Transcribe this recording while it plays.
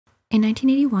In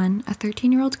 1981, a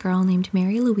 13-year-old girl named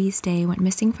Mary Louise Day went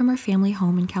missing from her family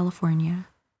home in California.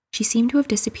 She seemed to have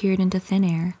disappeared into thin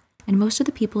air, and most of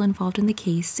the people involved in the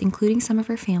case, including some of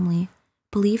her family,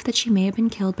 believed that she may have been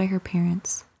killed by her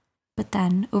parents. But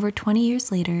then, over 20 years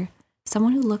later,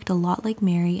 someone who looked a lot like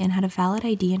Mary and had a valid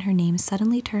ID in her name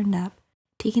suddenly turned up,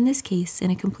 taking this case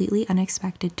in a completely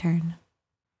unexpected turn.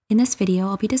 In this video,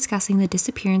 I'll be discussing the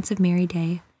disappearance of Mary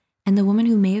Day and the woman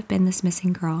who may have been this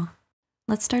missing girl.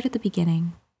 Let's start at the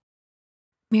beginning.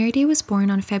 Mary Day was born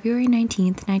on February 19,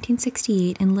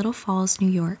 1968 in Little Falls, New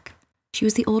York. She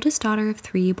was the oldest daughter of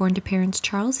 3 born to parents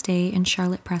Charles Day and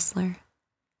Charlotte Pressler.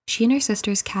 She and her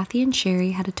sisters Kathy and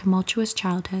Sherry had a tumultuous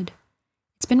childhood.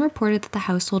 It's been reported that the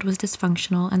household was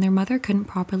dysfunctional and their mother couldn't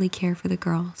properly care for the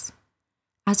girls.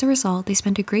 As a result, they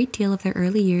spent a great deal of their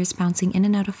early years bouncing in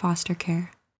and out of foster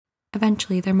care.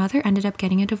 Eventually, their mother ended up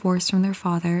getting a divorce from their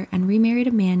father and remarried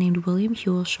a man named William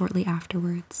Huell shortly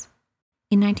afterwards.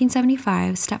 In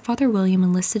 1975, stepfather William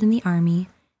enlisted in the army,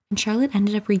 and Charlotte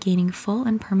ended up regaining full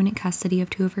and permanent custody of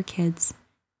 2 of her kids,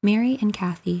 Mary and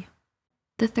Kathy.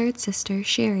 The third sister,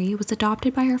 Sherry, was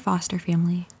adopted by her foster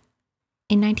family.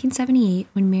 In 1978,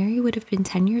 when Mary would have been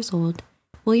 10 years old,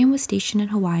 William was stationed in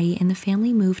Hawaii and the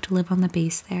family moved to live on the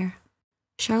base there.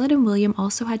 Charlotte and William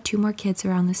also had 2 more kids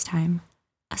around this time,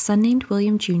 a son named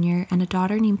William Jr. and a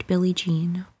daughter named Billie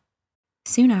Jean.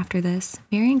 Soon after this,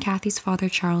 Mary and Kathy's father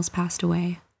Charles passed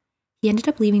away. He ended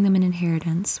up leaving them an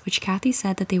inheritance, which Kathy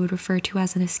said that they would refer to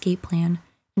as an escape plan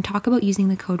and talk about using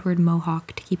the code word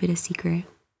Mohawk to keep it a secret.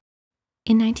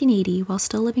 In 1980, while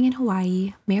still living in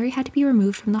Hawaii, Mary had to be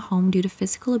removed from the home due to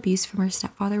physical abuse from her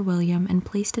stepfather William and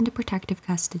placed into protective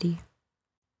custody.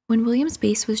 When William's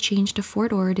base was changed to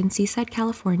Fort Ord in Seaside,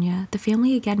 California, the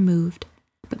family again moved,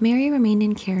 but Mary remained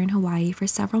in care in Hawaii for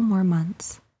several more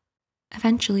months.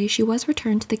 Eventually, she was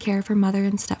returned to the care of her mother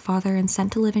and stepfather and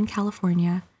sent to live in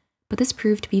California, but this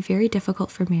proved to be very difficult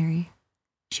for Mary.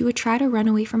 She would try to run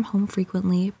away from home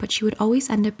frequently, but she would always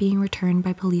end up being returned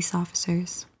by police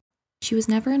officers. She was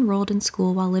never enrolled in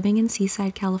school while living in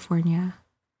Seaside, California.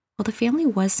 While the family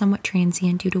was somewhat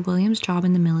transient due to William's job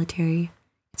in the military,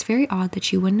 it's very odd that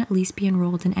she wouldn't at least be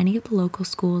enrolled in any of the local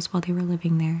schools while they were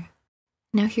living there.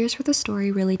 Now here's where the story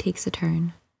really takes a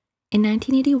turn. In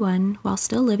 1981, while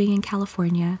still living in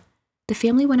California, the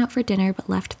family went out for dinner but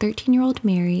left 13-year-old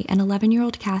Mary and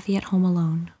 11-year-old Kathy at home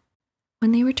alone.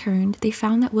 When they returned, they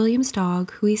found that William's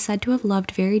dog, who he said to have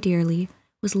loved very dearly,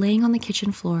 was laying on the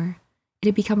kitchen floor. It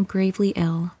had become gravely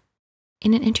ill.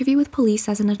 In an interview with police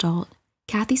as an adult,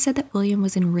 Kathy said that William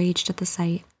was enraged at the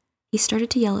sight. He started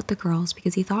to yell at the girls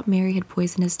because he thought Mary had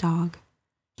poisoned his dog.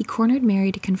 He cornered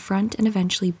Mary to confront and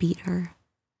eventually beat her.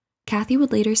 Kathy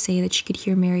would later say that she could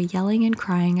hear Mary yelling and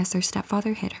crying as their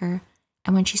stepfather hit her,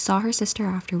 and when she saw her sister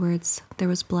afterwards, there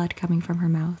was blood coming from her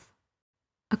mouth.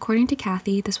 According to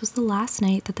Kathy, this was the last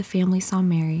night that the family saw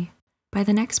Mary. By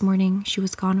the next morning, she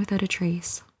was gone without a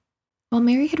trace. While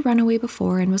Mary had run away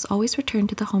before and was always returned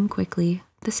to the home quickly,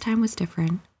 this time was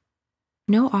different.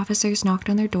 No officers knocked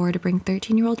on their door to bring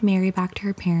 13-year-old Mary back to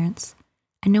her parents,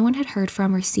 and no one had heard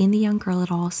from or seen the young girl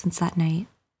at all since that night.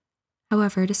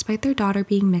 However, despite their daughter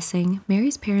being missing,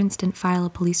 Mary's parents didn't file a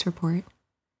police report.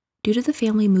 Due to the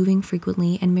family moving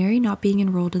frequently and Mary not being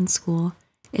enrolled in school,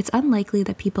 it's unlikely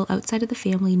that people outside of the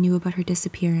family knew about her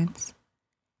disappearance.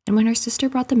 And when her sister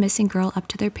brought the missing girl up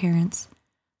to their parents,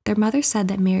 their mother said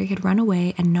that Mary had run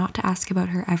away and not to ask about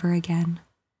her ever again.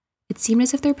 It seemed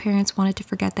as if their parents wanted to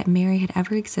forget that Mary had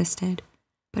ever existed,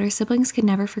 but her siblings could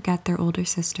never forget their older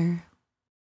sister.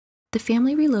 The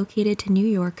family relocated to New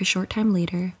York a short time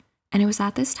later, and it was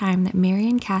at this time that Mary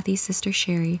and Kathy's sister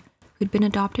Sherry, who'd been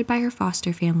adopted by her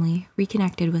foster family,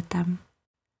 reconnected with them.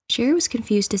 Sherry was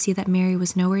confused to see that Mary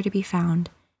was nowhere to be found,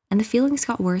 and the feelings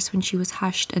got worse when she was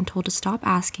hushed and told to stop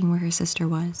asking where her sister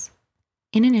was.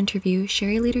 In an interview,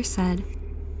 Sherry later said,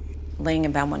 "Laying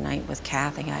in bed one night with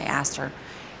Kathy, I asked her,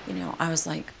 I was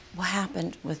like, what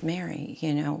happened with Mary,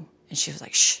 And she was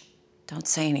like, shh, don't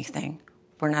say anything.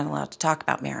 We're not allowed to talk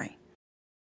about Mary."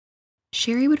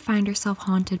 Sherry would find herself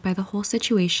haunted by the whole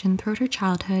situation throughout her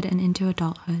childhood and into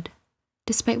adulthood.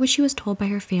 Despite what she was told by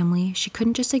her family, she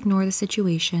couldn't just ignore the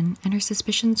situation, and her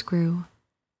suspicions grew.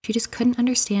 She just couldn't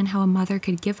understand how a mother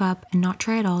could give up and not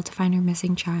try at all to find her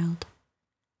missing child.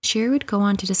 Sherry would go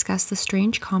on to discuss the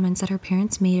strange comments that her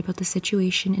parents made about the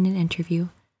situation in an interview,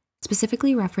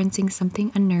 specifically referencing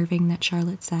something unnerving that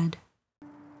Charlotte said.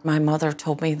 My mother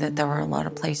told me that there were a lot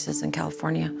of places in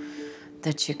California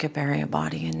that you could bury a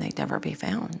body and they'd never be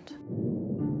found.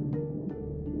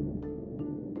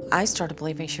 I started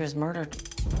believing she was murdered.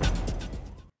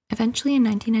 Eventually in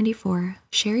 1994,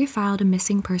 Sherry filed a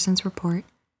missing persons report,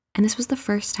 and this was the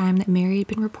first time that Mary had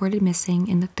been reported missing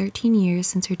in the 13 years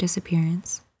since her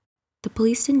disappearance. The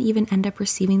police didn't even end up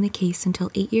receiving the case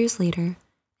until 8 years later,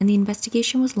 and the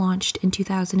investigation was launched in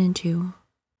 2002.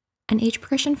 An age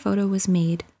progression photo was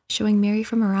made, showing Mary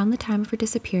from around the time of her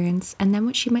disappearance and then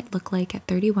what she might look like at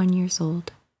 31 years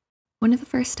old. One of the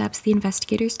first steps the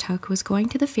investigators took was going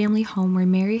to the family home where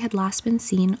Mary had last been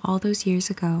seen all those years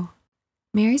ago.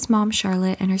 Mary's mom,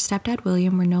 Charlotte, and her stepdad,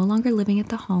 William, were no longer living at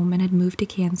the home and had moved to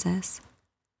Kansas.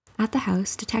 At the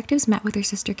house, detectives met with her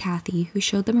sister Kathy, who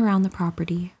showed them around the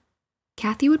property.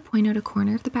 Kathy would point out a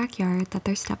corner of the backyard that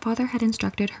their stepfather had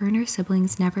instructed her and her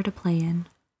siblings never to play in.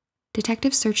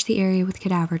 Detectives searched the area with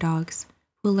cadaver dogs,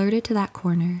 who alerted to that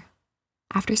corner.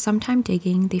 After some time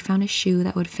digging, they found a shoe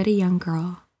that would fit a young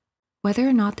girl. Whether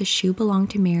or not the shoe belonged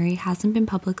to Mary hasn't been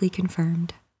publicly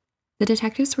confirmed. The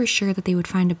detectives were sure that they would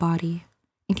find a body,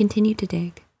 and continued to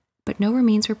dig, but no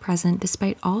remains were present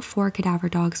despite all 4 cadaver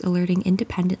dogs alerting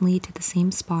independently to the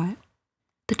same spot.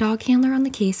 The dog handler on the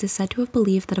case is said to have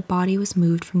believed that a body was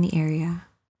moved from the area.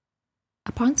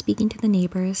 Upon speaking to the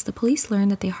neighbors, the police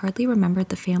learned that they hardly remembered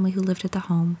the family who lived at the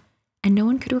home, and no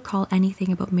one could recall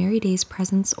anything about Mary Day's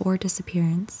presence or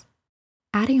disappearance.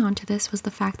 Adding on to this was the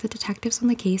fact that detectives on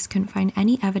the case couldn't find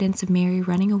any evidence of Mary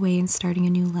running away and starting a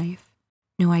new life.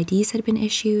 No IDs had been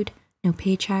issued, no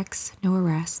paychecks, no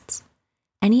arrests.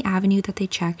 Any avenue that they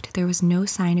checked, there was no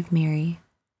sign of Mary.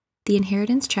 The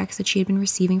inheritance checks that she had been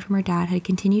receiving from her dad had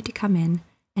continued to come in,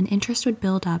 and interest would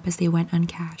build up as they went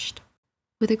uncashed.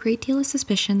 With a great deal of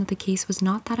suspicion that the case was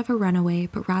not that of a runaway,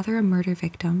 but rather a murder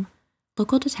victim,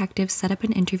 local detectives set up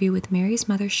an interview with Mary's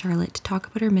mother, Charlotte, to talk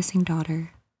about her missing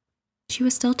daughter. She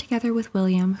was still together with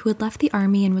William, who had left the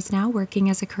army and was now working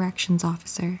as a corrections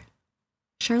officer.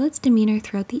 Charlotte's demeanor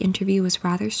throughout the interview was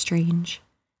rather strange.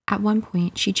 At one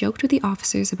point, she joked with the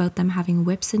officers about them having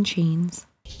whips and chains.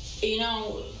 You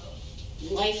know,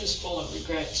 life is full of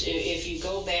regrets. If you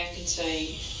go back and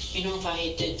say, you know, if I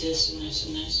had did this and this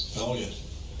and this. Oh, yes.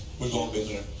 We've all been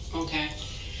there. Okay.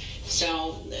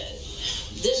 So,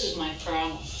 this is my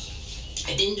problem.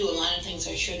 I didn't do a lot of things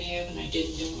I should have, and I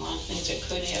didn't do a lot of things I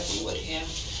could have and would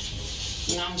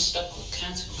have. Now I'm stuck with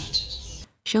consequences.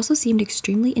 She also seemed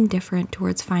extremely indifferent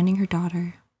towards finding her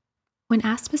daughter. When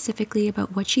asked specifically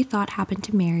about what she thought happened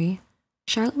to Mary,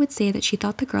 Charlotte would say that she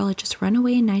thought the girl had just run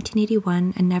away in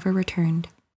 1981 and never returned.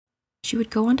 She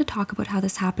would go on to talk about how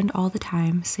this happened all the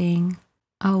time, saying,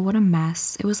 "Oh, what a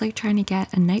mess. It was like trying to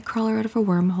get a night crawler out of a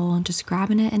wormhole and just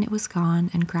grabbing it and it was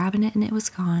gone, and grabbing it and it was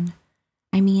gone.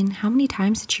 I mean, how many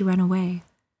times did she run away?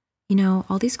 You know,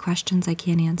 all these questions I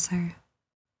can't answer."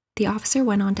 The officer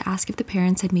went on to ask if the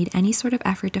parents had made any sort of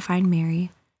effort to find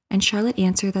Mary, and Charlotte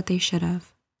answered that they should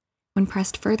have. When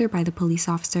pressed further by the police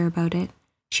officer about it,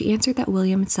 she answered that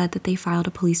William had said that they filed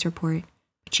a police report,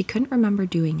 but she couldn't remember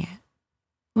doing it.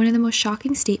 One of the most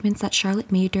shocking statements that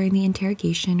Charlotte made during the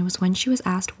interrogation was when she was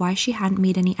asked why she hadn't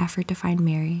made any effort to find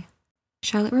Mary.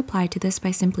 Charlotte replied to this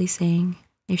by simply saying,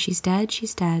 "If she's dead,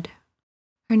 she's dead."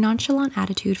 Her nonchalant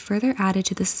attitude further added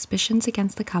to the suspicions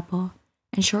against the couple,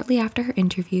 and shortly after her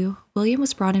interview, William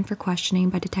was brought in for questioning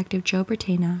by Detective Joe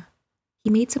Bertena. He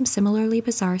made some similarly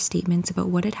bizarre statements about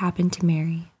what had happened to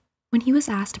Mary. When he was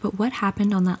asked about what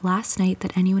happened on that last night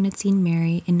that anyone had seen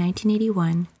Mary in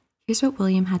 1981, here's what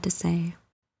William had to say.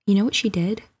 "You know what she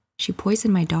did? She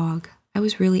poisoned my dog. I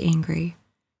was really angry.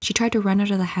 She tried to run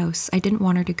out of the house. I didn't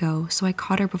want her to go, so I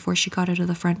caught her before she got out of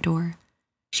the front door.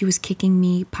 She was kicking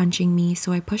me, punching me,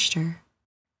 so I pushed her."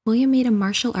 William made a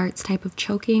martial arts type of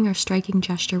choking or striking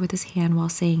gesture with his hand while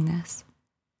saying this.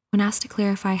 When asked to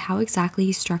clarify how exactly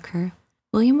he struck her,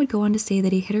 William would go on to say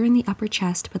that he hit her in the upper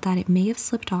chest, but that it may have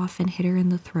slipped off and hit her in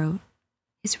the throat.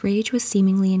 His rage was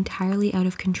seemingly entirely out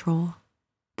of control.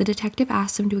 The detective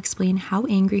asked him to explain how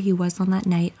angry he was on that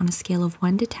night on a scale of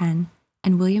 1 to 10,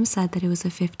 and William said that it was a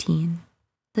 15.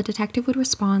 The detective would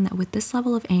respond that with this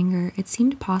level of anger, it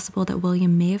seemed possible that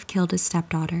William may have killed his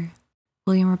stepdaughter.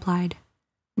 William replied,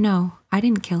 "No, I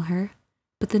didn't kill her,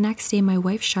 but the next day my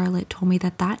wife Charlotte told me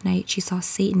that that night she saw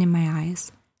Satan in my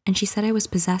eyes, and she said I was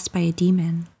possessed by a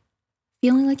demon."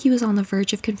 Feeling like he was on the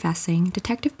verge of confessing,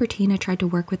 Detective Bertena tried to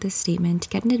work with this statement to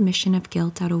get an admission of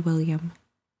guilt out of William.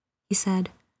 He said,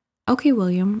 "Okay,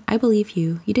 William, I believe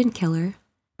you. You didn't kill her.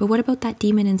 But what about that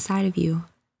demon inside of you?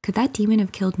 Could that demon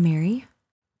have killed Mary?"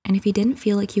 And if he didn't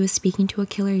feel like he was speaking to a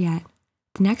killer yet,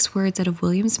 the next words out of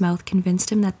William's mouth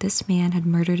convinced him that this man had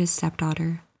murdered his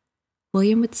stepdaughter.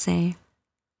 William would say,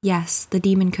 "Yes, the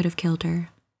demon could have killed her.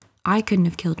 I couldn't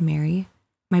have killed Mary.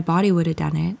 My body would have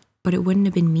done it, but it wouldn't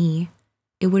have been me.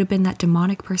 It would have been that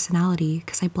demonic personality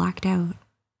because I blacked out."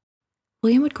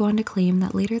 William would go on to claim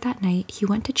that later that night he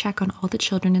went to check on all the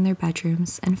children in their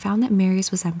bedrooms and found that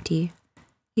Mary's was empty.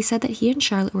 He said that he and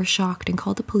Charlotte were shocked and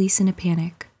called the police in a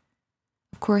panic.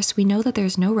 Of course, we know that there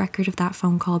is no record of that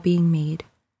phone call being made.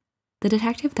 The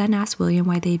detective then asked William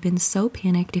why they had been so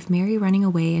panicked if Mary running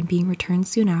away and being returned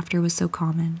soon after was so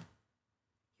common.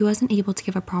 He wasn't able to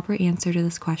give a proper answer to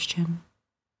this question.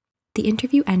 The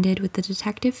interview ended with the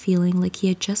detective feeling like he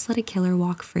had just let a killer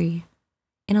walk free.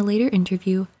 In a later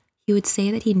interview, he would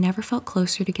say that he never felt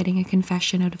closer to getting a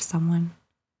confession out of someone.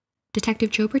 Detective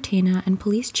Joe Bertana and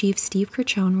Police Chief Steve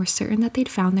Cruchone were certain that they'd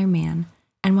found their man,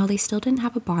 and while they still didn't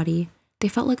have a body, they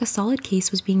felt like a solid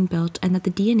case was being built and that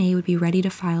the DNA would be ready to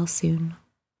file soon.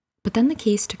 But then the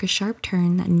case took a sharp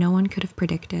turn that no one could have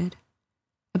predicted.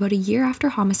 About a year after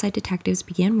homicide detectives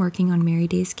began working on Mary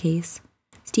Day's case,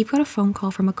 Steve got a phone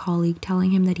call from a colleague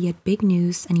telling him that he had big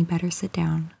news and he better sit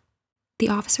down. The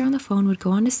officer on the phone would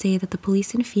go on to say that the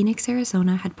police in Phoenix,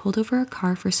 Arizona had pulled over a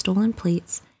car for stolen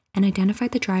plates and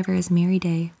identified the driver as Mary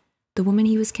Day, the woman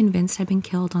he was convinced had been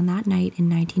killed on that night in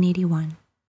 1981.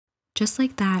 Just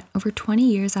like that, over 20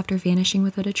 years after vanishing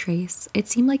without a trace, it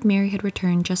seemed like Mary had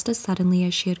returned just as suddenly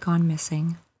as she had gone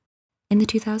missing. In the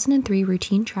 2003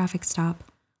 routine traffic stop,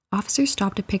 officers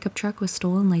stopped a pickup truck with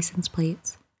stolen license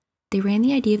plates. They ran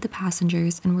the ID of the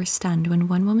passengers and were stunned when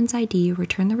one woman's ID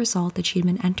returned the result that she had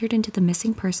been entered into the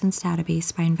missing persons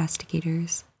database by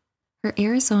investigators. Her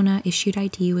Arizona-issued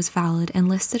ID was valid and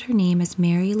listed her name as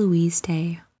Mary Louise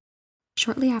Day.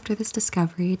 Shortly after this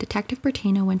discovery, Detective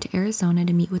Bertana went to Arizona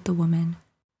to meet with the woman.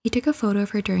 He took a photo of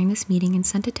her during this meeting and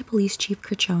sent it to Police Chief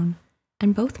Cruchone,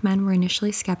 and both men were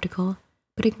initially skeptical,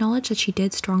 but acknowledged that she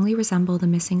did strongly resemble the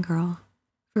missing girl.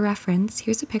 For reference,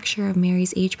 here's a picture of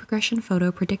Mary's age progression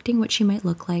photo predicting what she might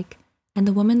look like, and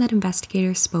the woman that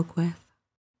investigators spoke with.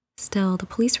 Still, the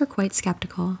police were quite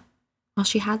skeptical. While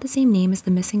she had the same name as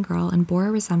the missing girl and bore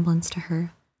a resemblance to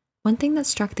her, one thing that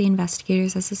struck the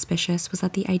investigators as suspicious was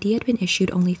that the ID had been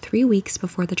issued only 3 weeks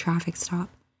before the traffic stop,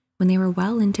 when they were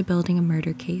well into building a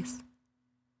murder case.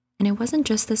 And it wasn't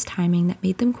just this timing that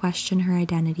made them question her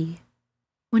identity.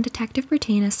 When Detective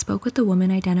Bertana spoke with the woman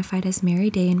identified as Mary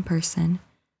Day in person,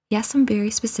 he asked some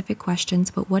very specific questions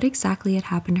about what exactly had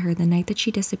happened to her the night that she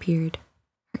disappeared.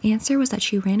 Her answer was that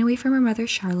she ran away from her mother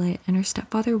Charlotte and her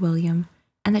stepfather William,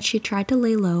 and that she had tried to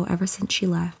lay low ever since she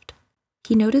left.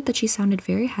 He noted that she sounded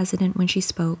very hesitant when she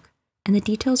spoke, and the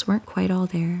details weren't quite all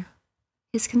there.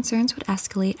 His concerns would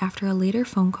escalate after a later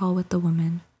phone call with the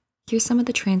woman. Here's some of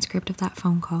the transcript of that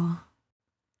phone call.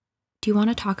 "Do you want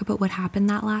to talk about what happened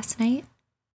that last night?"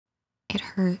 "It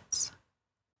hurts."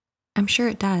 "I'm sure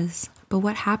it does, but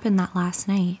what happened that last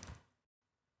night?"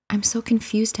 "I'm so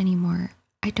confused anymore.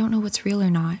 I don't know what's real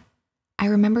or not. I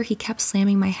remember he kept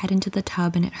slamming my head into the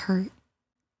tub and it hurt."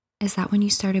 "Is that when you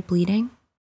started bleeding?"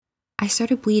 "I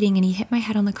started bleeding and he hit my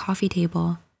head on the coffee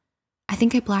table. I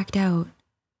think I blacked out.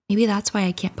 Maybe that's why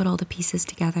I can't put all the pieces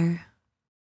together."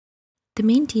 The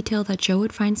main detail that Joe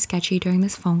would find sketchy during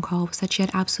this phone call was that she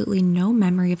had absolutely no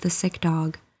memory of the sick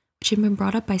dog, which had been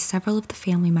brought up by several of the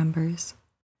family members.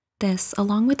 This,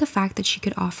 along with the fact that she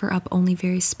could offer up only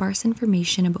very sparse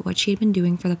information about what she had been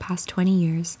doing for the past 20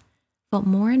 years, felt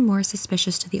more and more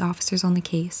suspicious to the officers on the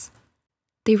case.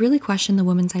 They really questioned the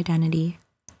woman's identity.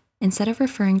 Instead of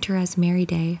referring to her as Mary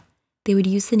Day, they would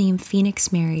use the name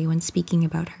Phoenix Mary when speaking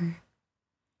about her.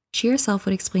 She herself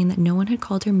would explain that no one had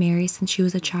called her Mary since she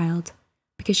was a child,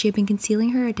 because she had been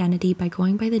concealing her identity by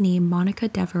going by the name Monica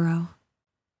Devereaux.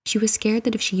 She was scared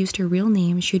that if she used her real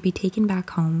name, she would be taken back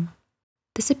home.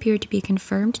 This appeared to be a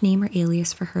confirmed name or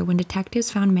alias for her when detectives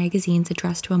found magazines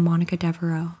addressed to a Monica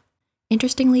Devereaux.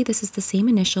 Interestingly, this is the same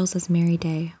initials as Mary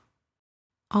Day.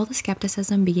 All the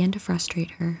skepticism began to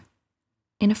frustrate her.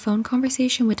 In a phone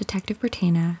conversation with Detective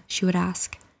Bertana, she would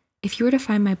ask, "If you were to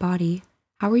find my body,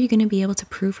 how are you going to be able to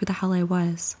prove who the hell I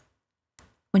was?"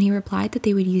 When he replied that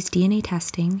they would use DNA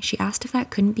testing, she asked if that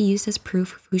couldn't be used as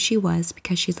proof of who she was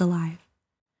because she's alive.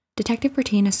 Detective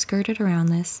Bertana skirted around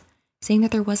this, saying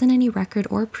that there wasn't any record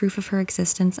or proof of her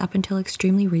existence up until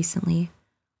extremely recently,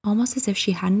 almost as if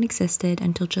she hadn't existed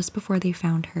until just before they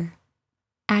found her.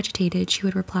 Agitated, she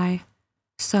would reply,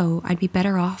 "So, I'd be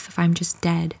better off if I'm just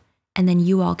dead, and then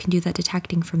you all can do that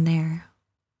detecting from there."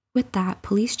 With that,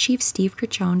 Police Chief Steve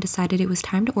Cruchone decided it was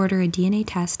time to order a DNA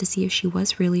test to see if she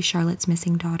was really Charlotte's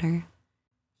missing daughter.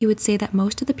 He would say that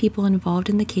most of the people involved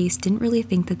in the case didn't really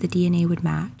think that the DNA would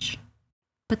match.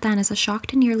 But then, as a shock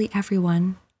to nearly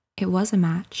everyone, it was a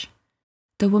match.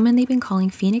 The woman they'd been calling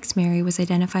Phoenix Mary was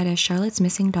identified as Charlotte's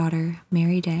missing daughter,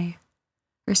 Mary Day.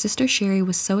 Her sister Sherry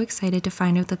was so excited to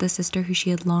find out that the sister who she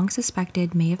had long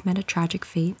suspected may have met a tragic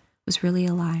fate was really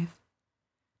alive.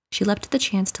 she leapt at the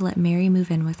chance to let Mary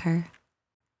move in with her.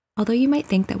 Although you might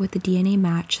think that with the DNA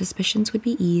match, suspicions would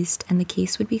be eased and the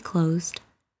case would be closed,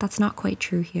 that's not quite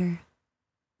true here.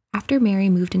 After Mary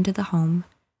moved into the home,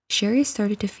 Sherry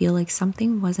started to feel like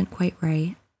something wasn't quite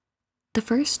right. The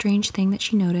first strange thing that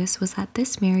she noticed was that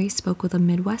this Mary spoke with a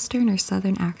Midwestern or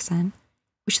Southern accent,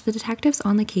 which the detectives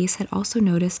on the case had also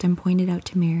noticed and pointed out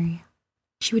to Mary.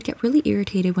 She would get really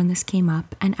irritated when this came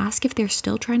up and ask if they're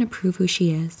still trying to prove who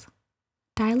she is.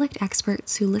 Dialect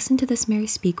experts who listened to this Mary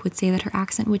speak would say that her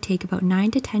accent would take about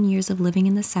 9 to 10 years of living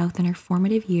in the South in her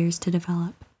formative years to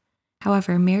develop.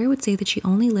 However, Mary would say that she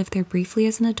only lived there briefly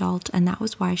as an adult, and that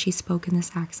was why she spoke in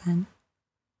this accent.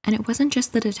 And it wasn't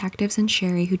just the detectives and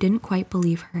Sherry who didn't quite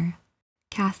believe her.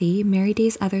 Kathy, Mary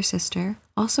Day's other sister,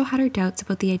 also had her doubts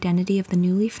about the identity of the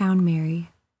newly found Mary.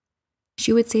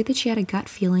 She would say that she had a gut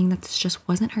feeling that this just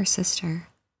wasn't her sister.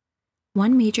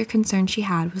 One major concern she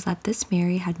had was that this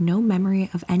Mary had no memory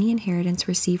of any inheritance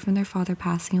received from their father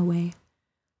passing away,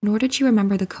 nor did she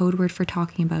remember the code word for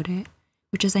talking about it,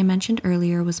 which as I mentioned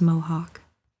earlier was Mohawk.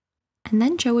 And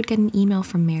then Joe would get an email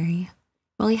from Mary.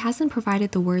 While he hasn't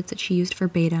provided the words that she used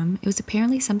verbatim, it was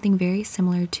apparently something very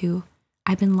similar to,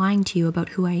 "I've been lying to you about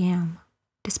who I am."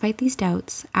 Despite these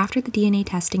doubts, after the DNA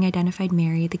testing identified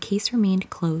Mary, the case remained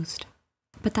closed.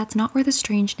 But that's not where the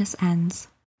strangeness ends.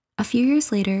 A few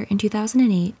years later, in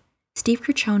 2008, Steve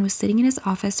Cruchone was sitting in his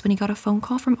office when he got a phone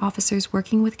call from officers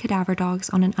working with cadaver dogs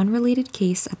on an unrelated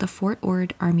case at the Fort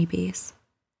Ord Army base.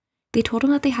 They told him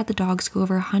that they had the dogs go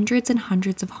over hundreds and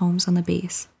hundreds of homes on the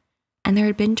base, and there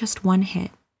had been just one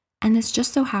hit, and this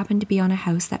just so happened to be on a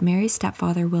house that Mary's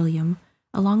stepfather, William,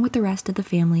 along with the rest of the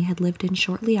family, had lived in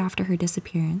shortly after her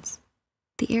disappearance.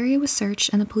 The area was searched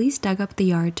and the police dug up the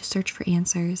yard to search for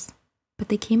answers, but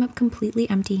they came up completely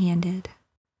empty-handed.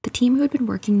 The team who had been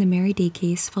working the Mary Day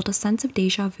case felt a sense of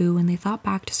déjà vu when they thought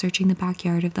back to searching the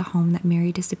backyard of the home that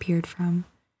Mary disappeared from,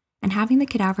 and having the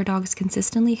cadaver dogs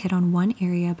consistently hit on one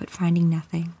area but finding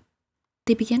nothing.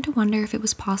 They began to wonder if it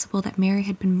was possible that Mary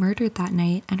had been murdered that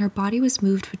night and her body was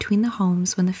moved between the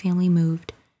homes when the family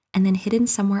moved, and then hidden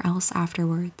somewhere else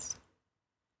afterwards.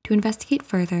 To investigate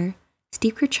further,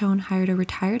 Steve Cruchone hired a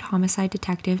retired homicide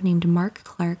detective named Mark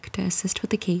Clark to assist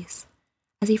with the case,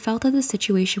 as he felt that the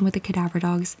situation with the cadaver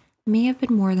dogs may have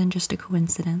been more than just a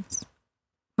coincidence.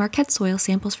 Mark had soil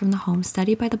samples from the home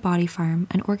studied by the Body Farm,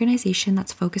 an organization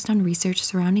that's focused on research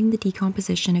surrounding the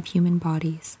decomposition of human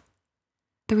bodies.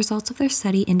 The results of their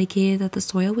study indicated that the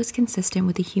soil was consistent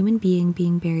with a human being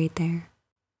being buried there.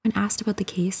 When asked about the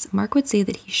case, Mark would say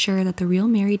that he's sure that the real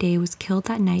Mary Day was killed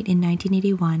that night in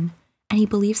 1981, and he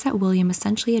believes that William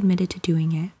essentially admitted to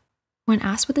doing it. When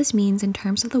asked what this means in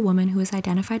terms of the woman who is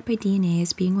identified by DNA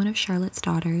as being one of Charlotte's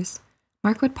daughters,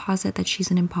 Mark would posit that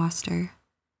she's an imposter.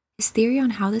 His theory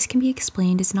on how this can be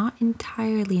explained is not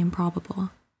entirely improbable.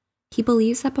 He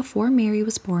believes that before Mary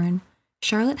was born,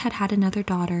 Charlotte had had another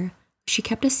daughter, who she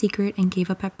kept a secret and gave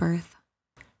up at birth.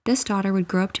 This daughter would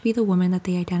grow up to be the woman that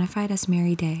they identified as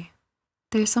Mary Day.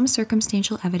 There is some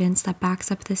circumstantial evidence that backs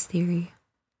up this theory.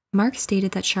 Mark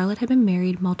stated that Charlotte had been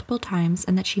married multiple times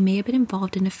and that she may have been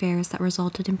involved in affairs that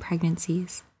resulted in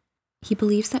pregnancies. He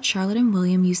believes that Charlotte and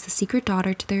William used the secret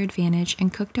daughter to their advantage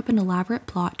and cooked up an elaborate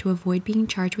plot to avoid being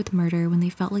charged with murder when they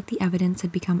felt like the evidence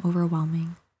had become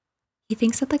overwhelming. He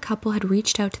thinks that the couple had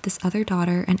reached out to this other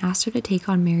daughter and asked her to take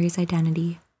on Mary's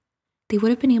identity. They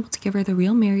would have been able to give her the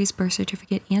real Mary's birth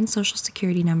certificate and social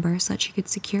security number so that she could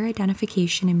secure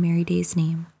identification in Mary Day's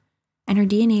name, and her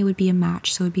DNA would be a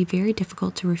match, so it would be very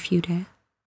difficult to refute it.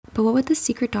 But what would this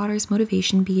secret daughter's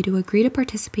motivation be to agree to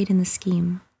participate in the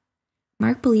scheme?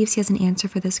 Mark believes he has an answer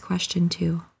for this question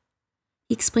too.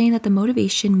 He explained that the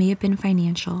motivation may have been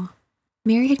financial.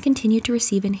 Mary had continued to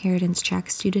receive inheritance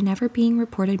checks due to never being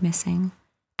reported missing,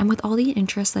 and with all the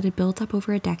interest that had built up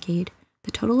over a decade,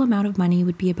 the total amount of money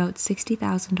would be about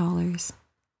 $60,000.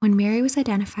 When Mary was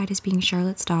identified as being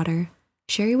Charlotte's daughter,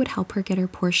 Sherry would help her get her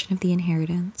portion of the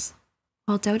inheritance.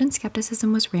 While doubt and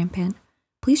skepticism was rampant,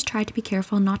 police tried to be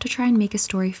careful not to try and make a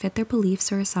story fit their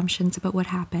beliefs or assumptions about what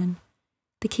happened.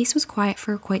 The case was quiet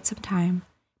for quite some time,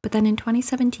 but then in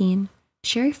 2017,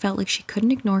 Sherry felt like she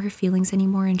couldn't ignore her feelings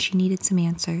anymore and she needed some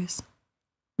answers.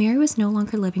 Mary was no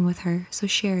longer living with her, so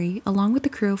Sherry, along with the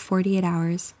crew of 48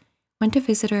 Hours, went to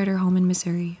visit her at her home in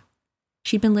Missouri.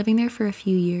 She'd been living there for a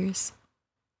few years.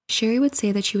 Sherry would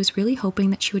say that she was really hoping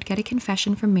that she would get a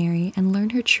confession from Mary and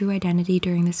learn her true identity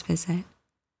during this visit.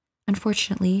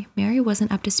 Unfortunately, Mary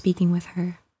wasn't up to speaking with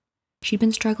her. She'd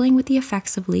been struggling with the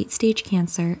effects of late-stage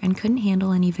cancer and couldn't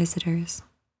handle any visitors.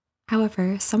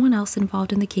 However, someone else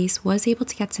involved in the case was able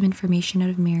to get some information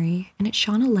out of Mary, and it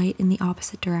shone a light in the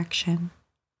opposite direction.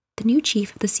 The new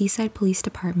chief of the Seaside Police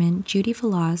Department, Judy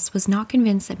Velaz, was not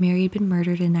convinced that Mary had been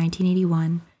murdered in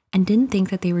 1981 and didn't think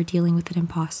that they were dealing with an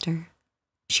imposter.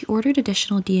 She ordered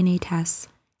additional DNA tests,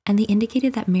 and they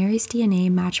indicated that Mary's DNA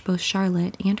matched both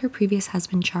Charlotte and her previous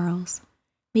husband Charles,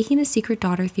 making the secret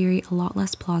daughter theory a lot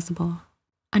less plausible.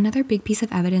 Another big piece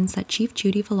of evidence that Chief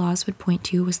Judy Velaz would point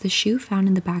to was the shoe found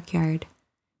in the backyard.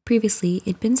 Previously,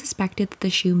 it had been suspected that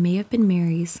the shoe may have been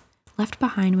Mary's, left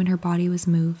behind when her body was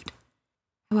moved.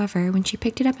 However, when she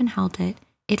picked it up and held it,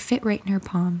 it fit right in her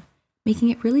palm, making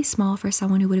it really small for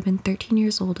someone who would have been 13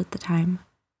 years old at the time.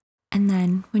 And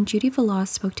then, when Judy Velaz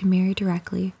spoke to Mary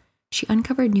directly, she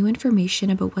uncovered new information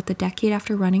about what the decade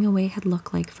after running away had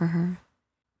looked like for her.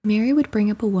 Mary would bring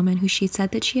up a woman who she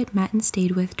said that she had met and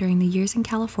stayed with during the years in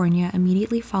California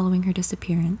immediately following her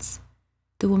disappearance.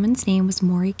 The woman's name was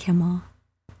Maury Kimmel.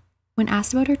 When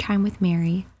asked about her time with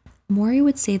Mary, Maury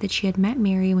would say that she had met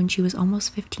Mary when she was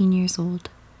almost 15 years old.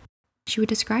 She would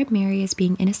describe Mary as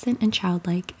being innocent and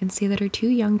childlike and say that her 2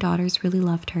 young daughters really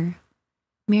loved her.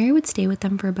 Mary would stay with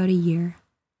them for about a year.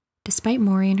 Despite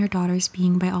Maury and her daughters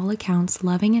being by all accounts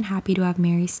loving and happy to have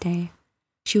Mary stay,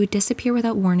 she would disappear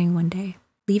without warning one day,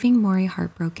 leaving Maury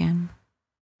heartbroken.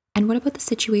 And what about the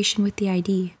situation with the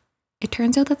ID? It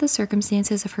turns out that the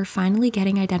circumstances of her finally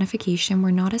getting identification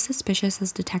were not as suspicious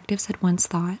as detectives had once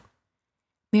thought.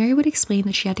 Mary would explain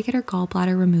that she had to get her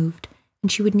gallbladder removed,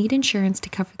 and she would need insurance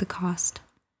to cover the cost.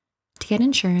 To get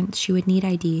insurance, she would need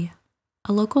ID.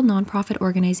 A local nonprofit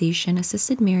organization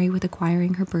assisted Mary with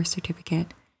acquiring her birth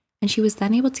certificate, and she was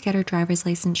then able to get her driver's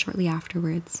license shortly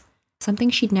afterwards,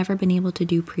 something she'd never been able to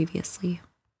do previously.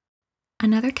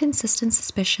 Another consistent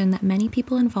suspicion that many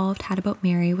people involved had about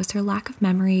Mary was her lack of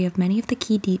memory of many of the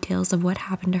key details of what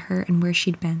happened to her and where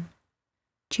she'd been.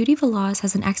 Judy Velaz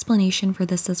has an explanation for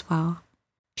this as well.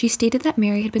 She stated that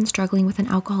Mary had been struggling with an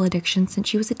alcohol addiction since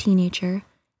she was a teenager,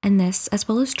 and this, as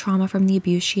well as trauma from the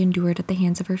abuse she endured at the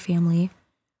hands of her family,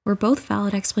 were both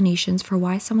valid explanations for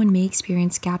why someone may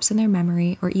experience gaps in their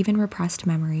memory or even repressed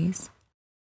memories.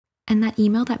 And that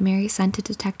email that Mary sent to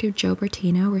Detective Joe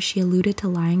Bertana where she alluded to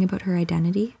lying about her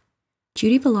identity?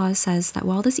 Judy Velaz says that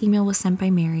while this email was sent by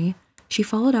Mary, she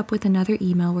followed up with another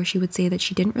email where she would say that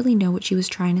she didn't really know what she was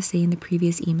trying to say in the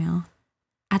previous email.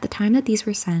 At the time that these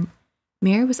were sent,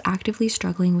 Mary was actively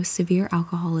struggling with severe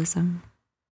alcoholism.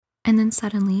 And then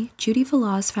suddenly, Judy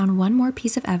Velaz found one more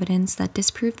piece of evidence that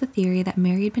disproved the theory that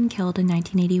Mary had been killed in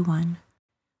 1981.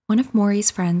 One of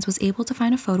Maury's friends was able to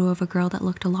find a photo of a girl that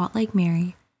looked a lot like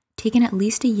Mary, taken at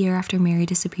least a year after Mary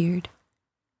disappeared.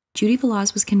 Judy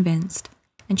Velaz was convinced,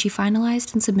 and she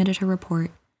finalized and submitted her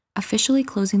report, officially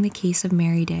closing the case of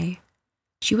Mary Day.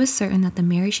 She was certain that the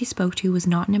Mary she spoke to was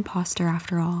not an imposter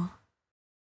after all.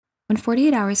 When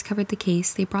 48 Hours covered the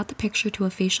case, they brought the picture to a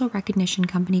facial recognition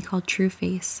company called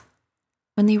TrueFace.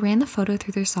 When they ran the photo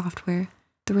through their software,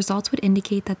 the results would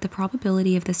indicate that the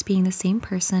probability of this being the same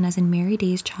person as in Mary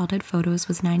Day's childhood photos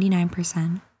was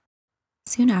 99%.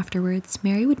 Soon afterwards,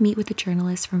 Mary would meet with a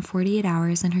journalist from 48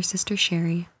 Hours and her sister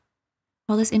Sherry.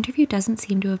 While this interview doesn't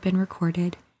seem to have been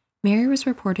recorded, Mary was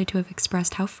reported to have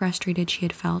expressed how frustrated she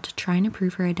had felt trying to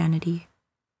prove her identity.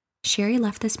 Sherry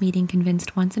left this meeting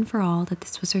convinced once and for all that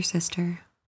this was her sister.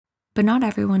 But not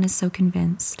everyone is so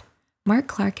convinced. Mark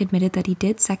Clark admitted that he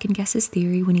did second-guess his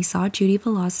theory when he saw Judy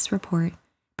Velaz's report,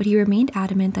 but he remained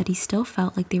adamant that he still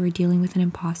felt like they were dealing with an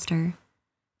imposter.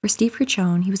 For Steve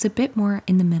Crichone, he was a bit more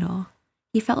in the middle.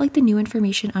 He felt like the new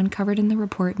information uncovered in the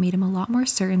report made him a lot more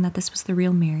certain that this was the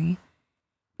real Mary,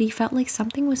 but he felt like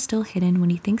something was still hidden when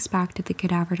he thinks back to the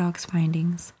cadaver dog's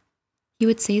findings. He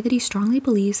would say that he strongly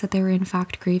believes that there were in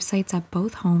fact grave sites at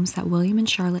both homes that William and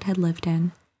Charlotte had lived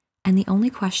in, and the only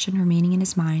question remaining in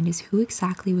his mind is who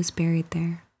exactly was buried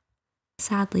there.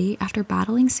 Sadly, after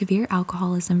battling severe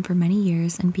alcoholism for many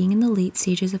years and being in the late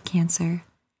stages of cancer,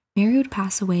 Mary would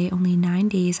pass away only 9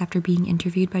 days after being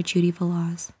interviewed by Judy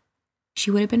Velaz. She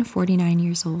would have been 49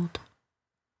 years old.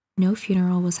 No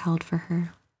funeral was held for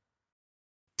her.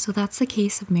 So that's the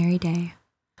case of Mary Day.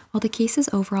 While the case is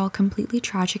overall completely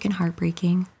tragic and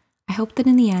heartbreaking, I hope that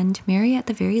in the end, Mary at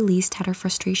the very least had her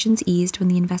frustrations eased when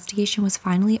the investigation was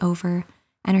finally over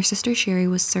and her sister Sherry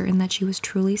was certain that she was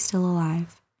truly still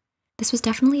alive. This was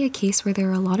definitely a case where there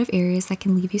are a lot of areas that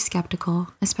can leave you skeptical,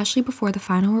 especially before the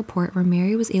final report where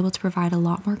Mary was able to provide a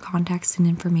lot more context and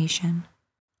information.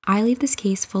 I leave this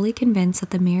case fully convinced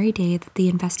that the Mary Day that the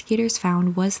investigators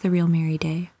found was the real Mary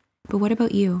Day. But what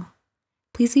about you?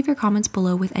 Please leave your comments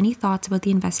below with any thoughts about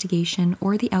the investigation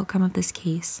or the outcome of this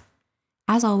case.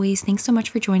 As always, thanks so much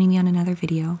for joining me on another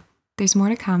video. There's more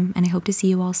to come, and I hope to see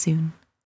you all soon.